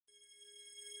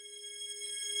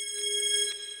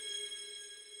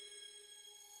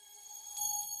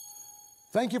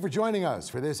Thank you for joining us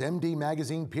for this MD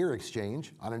Magazine peer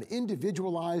exchange on an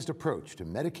individualized approach to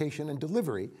medication and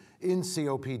delivery in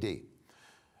COPD.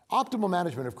 Optimal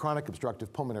management of chronic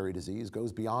obstructive pulmonary disease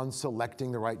goes beyond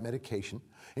selecting the right medication.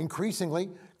 Increasingly,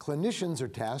 clinicians are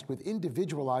tasked with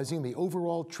individualizing the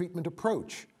overall treatment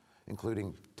approach,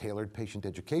 including tailored patient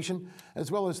education, as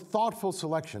well as thoughtful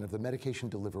selection of the medication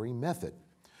delivery method.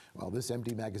 Well, this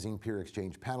MD Magazine peer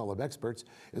exchange panel of experts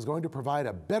is going to provide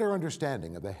a better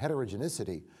understanding of the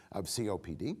heterogeneity of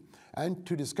COPD and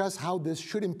to discuss how this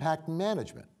should impact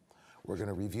management. We're going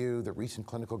to review the recent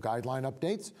clinical guideline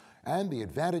updates and the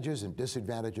advantages and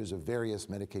disadvantages of various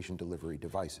medication delivery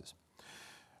devices.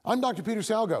 I'm Dr. Peter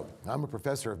Salgo. I'm a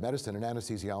professor of medicine and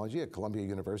anesthesiology at Columbia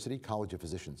University College of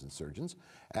Physicians and Surgeons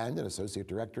and an associate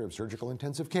director of surgical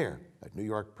intensive care at New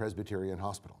York Presbyterian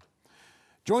Hospital.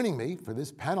 Joining me for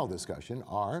this panel discussion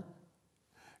are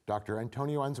Dr.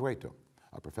 Antonio Anzueto,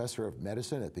 a professor of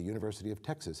medicine at the University of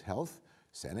Texas Health,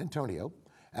 San Antonio,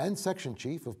 and section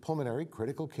chief of pulmonary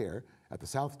critical care at the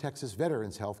South Texas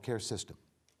Veterans Health Care System.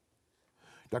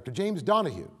 Dr. James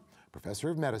Donohue, professor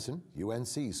of medicine,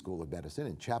 UNC School of Medicine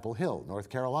in Chapel Hill, North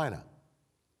Carolina.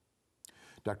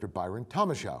 Dr. Byron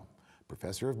Thomashow,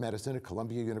 professor of medicine at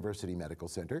Columbia University Medical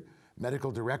Center,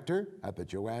 medical director at the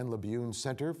Joanne LeBune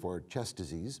Center for Chest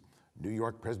Disease, New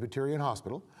York Presbyterian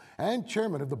Hospital, and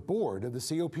chairman of the board of the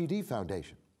COPD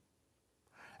Foundation.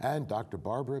 And Dr.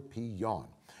 Barbara P. Yawn,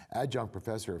 adjunct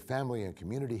professor of family and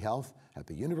community health at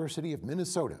the University of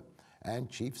Minnesota and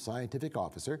chief scientific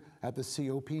officer at the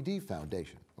COPD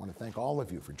Foundation. I want to thank all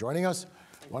of you for joining us.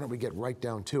 Why don't we get right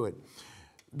down to it?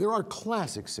 There are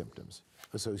classic symptoms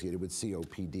associated with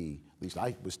COPD. At least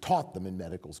I was taught them in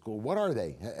medical school. What are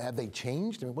they? Have they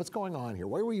changed? I mean, what's going on here?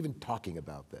 Why are we even talking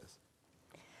about this?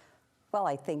 Well,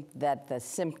 I think that the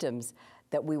symptoms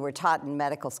that we were taught in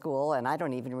medical school, and I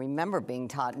don't even remember being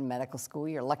taught in medical school,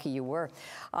 you're lucky you were,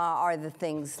 are the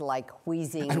things like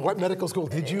wheezing. And what medical school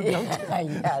did you go to?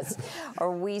 Yes,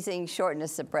 or wheezing,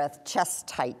 shortness of breath, chest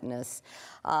tightness.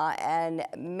 And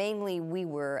mainly we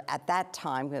were, at that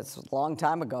time, because it was a long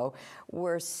time ago,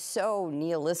 were so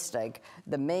nihilistic.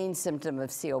 The main symptom of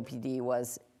COPD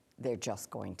was they're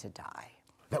just going to die.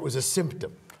 That was a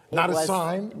symptom. Not a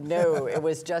sign? No, it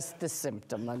was just the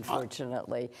symptom,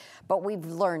 unfortunately. But we've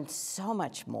learned so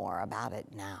much more about it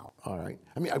now. All right.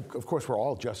 I mean, of course, we're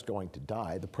all just going to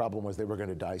die. The problem was they were going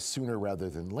to die sooner rather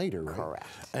than later, right? Correct.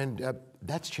 And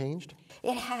that's changed?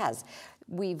 It has.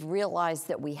 We've realized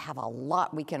that we have a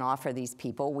lot we can offer these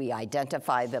people. We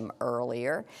identify them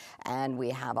earlier, and we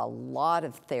have a lot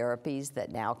of therapies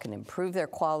that now can improve their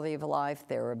quality of life,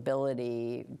 their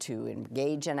ability to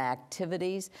engage in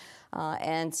activities,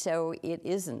 and so it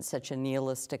isn't such a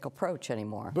nihilistic approach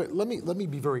anymore. But let me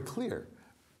be very clear.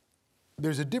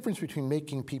 There's a difference between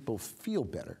making people feel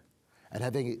better and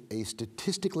having a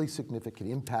statistically significant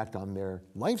impact on their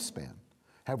lifespan.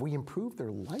 Have we improved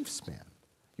their lifespan?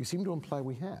 You seem to imply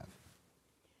we have.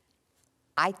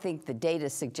 I think the data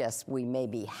suggests we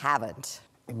maybe haven't.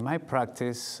 In my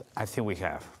practice, I think we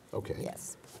have. Okay.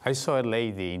 Yes. I saw a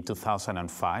lady in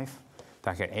 2005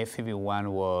 that her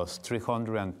FEV1 was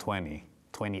 320,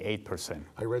 28%.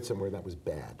 I read somewhere that was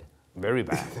bad. Very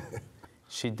bad.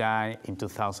 She died in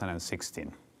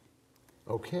 2016.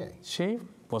 Okay. She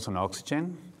was on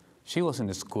oxygen. She was in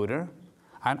a scooter.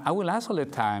 And I will ask all the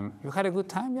time, you had a good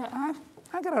time? Yeah,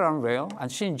 I got around well, and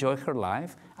she enjoyed her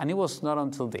life, and it was not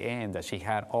until the end that she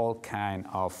had all kind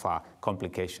of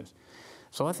complications.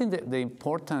 So I think that the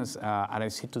importance, and I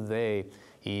see today,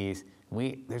 is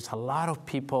there's a lot of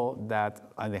people that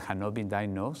they have not been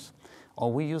diagnosed,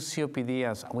 or we use COPD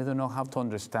as we don't know how to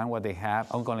understand what they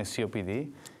have, ongoing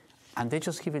COPD, and they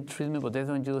just give it treatment, but they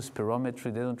don't use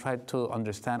spirometry, they don't try to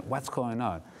understand what's going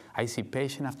on. I see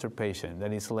patient after patient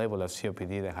that is level of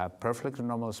COPD that have perfectly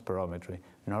normal spirometry,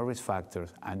 no risk factors,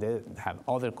 and they have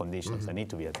other conditions that need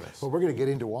to be addressed. Well, we're going to get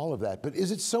into all of that, but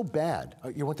is it so bad?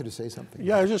 You wanted to say something?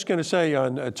 Yeah, I was just going to say,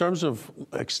 in terms of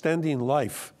extending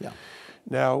life, yeah.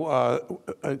 Now,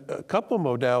 a couple of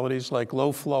modalities like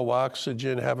low-flow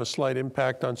oxygen have a slight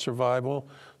impact on survival.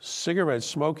 Cigarette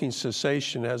smoking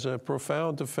cessation has a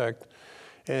profound effect.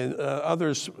 And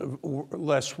others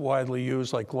less widely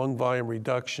used, like lung volume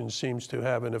reduction, seems to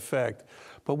have an effect.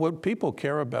 But what people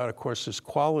care about, of course, is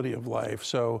quality of life.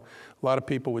 So a lot of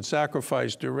people would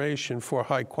sacrifice duration for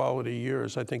high-quality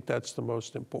years. I think that's the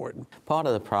most important. Part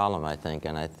of the problem, I think,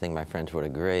 and I think my friends would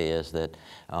agree, is that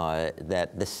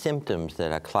that the symptoms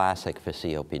that are classic for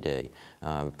COPD,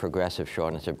 progressive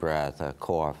shortness of breath,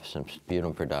 cough, some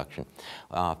sputum production,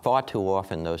 far too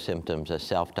often those symptoms are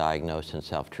self-diagnosed and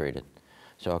self-treated.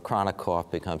 So a chronic cough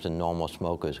becomes a normal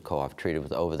smoker's cough, treated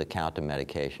with over-the-counter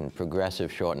medication.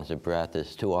 Progressive shortness of breath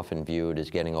is too often viewed as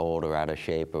getting old or out of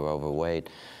shape or overweight.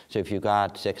 So if you've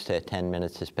got 6 to 10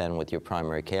 minutes to spend with your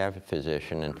primary care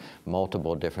physician and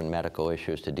multiple different medical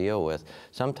issues to deal with,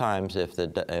 sometimes if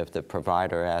the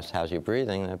provider asks, how's your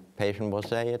breathing, the patient will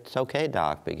say, it's okay,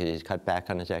 doc, because he's cut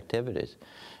back on his activities.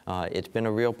 It's been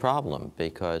a real problem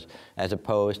because as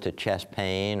opposed to chest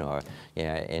pain or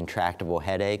intractable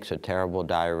headaches or terrible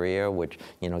diarrhea, which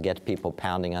gets people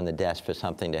pounding on the desk for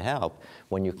something to help,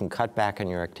 when you can cut back on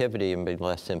your activity and be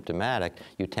less symptomatic,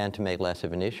 you tend to make less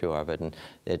of an issue of it. And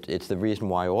it's the reason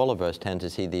why all of us tend to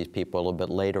see these people a little bit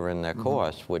later in their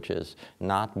course, which is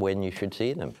not when you should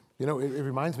see them. It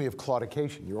reminds me of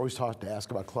claudication. You're always taught to ask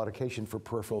about claudication for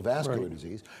peripheral vascular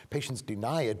disease. Patients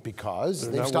deny it because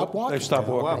they've stopped walking. They've stopped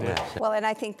walking. Yeah. Well, and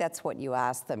I think that's what you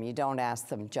ask them. You don't ask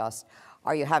them just,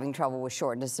 are you having trouble with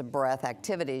shortness of breath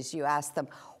activities? You ask them,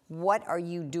 what are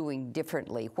you doing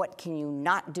differently? What can you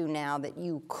not do now that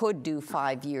you could do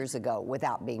 5 years ago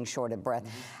without being short of breath?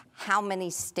 How many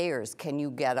stairs can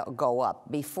you go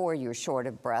up before you're short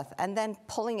of breath? And then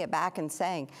pulling it back and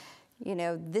saying,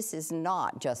 this is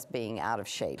not just being out of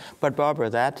shape. But Barbara,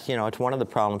 that's, it's one of the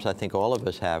problems I think all of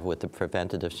us have with the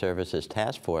Preventative Services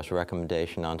Task Force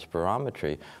recommendation on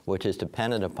spirometry, which is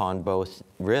dependent upon both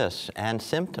risks and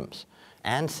symptoms.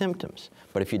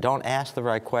 But if you don't ask the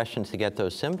right questions to get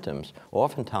those symptoms,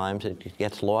 oftentimes it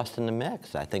gets lost in the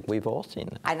mix. I think we've all seen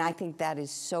it. And I think that is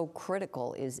so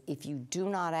critical, is if you do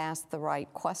not ask the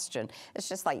right question. It's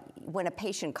just like when a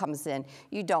patient comes in,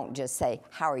 you don't just say,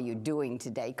 how are you doing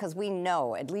today? Because we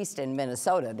know, at least in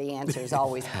Minnesota, the answer is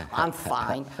always, I'm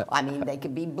fine. I mean, they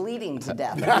could be bleeding to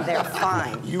death and they're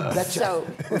fine. You betcha. So,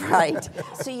 right.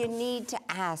 So you need to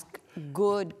ask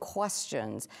good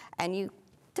questions, and you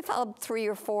develop 3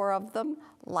 or 4 of them,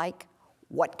 like,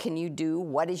 what can you do?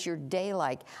 What is your day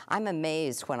like? I'm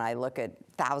amazed when I look at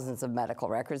thousands of medical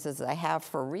records, as I have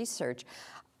for research.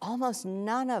 Almost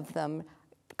none of them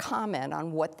comment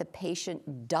on what the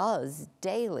patient does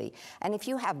daily. And if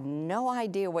you have no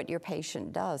idea what your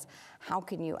patient does, how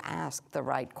can you ask the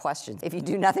right questions? If you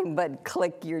do nothing but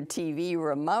click your TV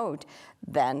remote,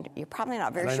 then you're probably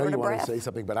not very short of breath. I know you want to say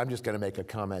something, but I'm just going to make a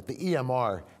comment. The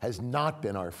EMR has not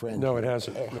been our friend. No, it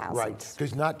hasn't. It hasn't. Right,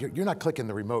 because you're not clicking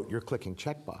the remote, you're clicking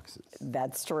check boxes.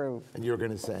 That's true. And you're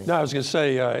going to say? No, I was going to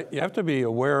say, you have to be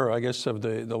aware, I guess, of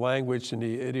the language and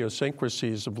the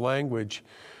idiosyncrasies of language.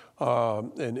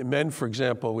 And men, for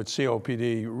example, with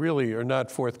COPD really are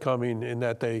not forthcoming in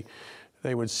that they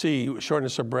would see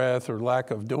shortness of breath or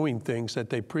lack of doing things that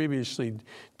they previously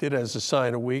did as a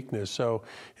sign of weakness. So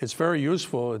it's very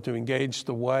useful to engage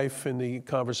the wife in the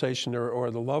conversation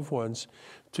or the loved ones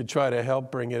to try to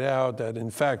help bring it out that, in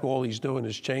fact, all he's doing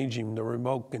is changing the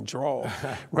remote control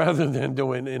rather than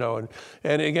doing,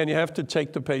 and again, you have to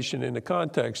take the patient into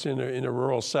context. In a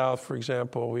rural South, for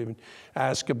example, we would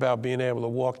ask about being able to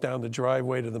walk down the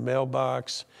driveway to the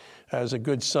mailbox as a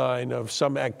good sign of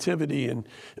some activity, and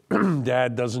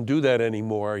Dad doesn't do that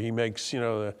anymore. He makes,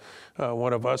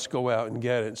 one of us go out and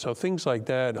get it. So things like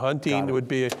that. Hunting would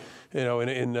be, you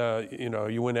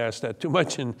wouldn't ask that too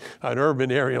much in an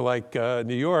urban area like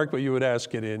New York, but you would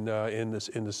ask it in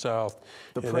the South.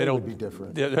 The prey would be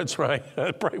different. Yeah, that's right.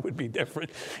 The prey would be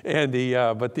different, and they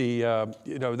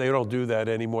don't do that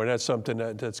anymore. That's something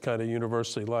that's kind of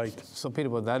universally liked. So Peter,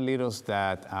 but that leads us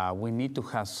that we need to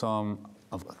have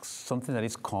something that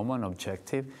is common,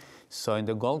 objective. So in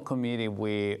the Gold Committee,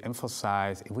 we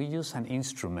emphasize, we use an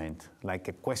instrument like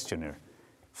a questionnaire,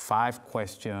 5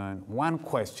 questions, 1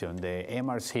 question, the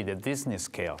MRC, the Disney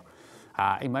scale.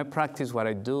 In my practice, what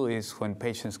I do is when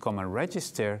patients come and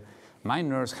register, my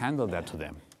nurse handle that to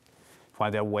them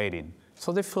while they're waiting.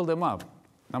 So they fill them up.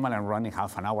 Normally I'm running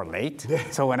half an hour late.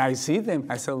 So when I see them,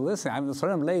 I say, listen, I'm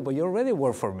sorry I'm late, but you already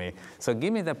work for me. So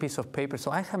give me that piece of paper.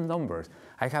 So I have numbers.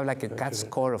 I have like a CAT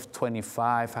score of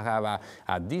 25. I have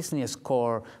a Disney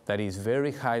score that is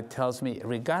very high, tells me,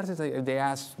 regardless if they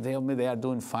tell me they are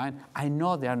doing fine, I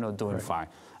know they are not doing fine.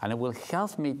 And it will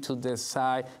help me to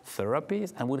decide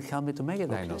therapies and will help me to make a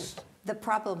diagnosis. The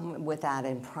problem with that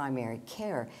in primary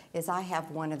care is I have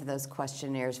one of those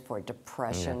questionnaires for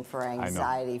depression, for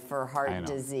anxiety, for heart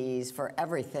disease, for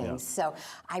everything. Yeah. So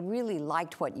I really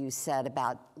liked what you said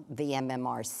about the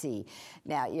MMRC.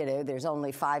 Now, there's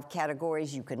only 5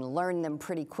 categories. You can learn them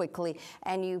pretty quickly,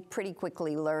 and you pretty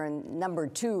quickly learn number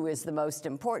 2 is the most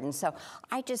important. So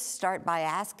I just start by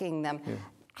asking them,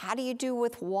 how do you do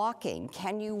with walking?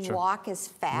 Can you walk as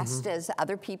fast as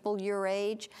other people your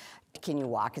age? Can you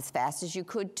walk as fast as you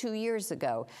could 2 years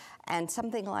ago? And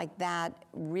something like that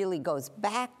really goes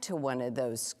back to one of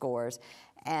those scores.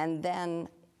 And then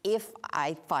If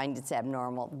I find it's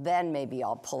abnormal, then maybe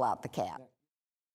I'll pull out the cat.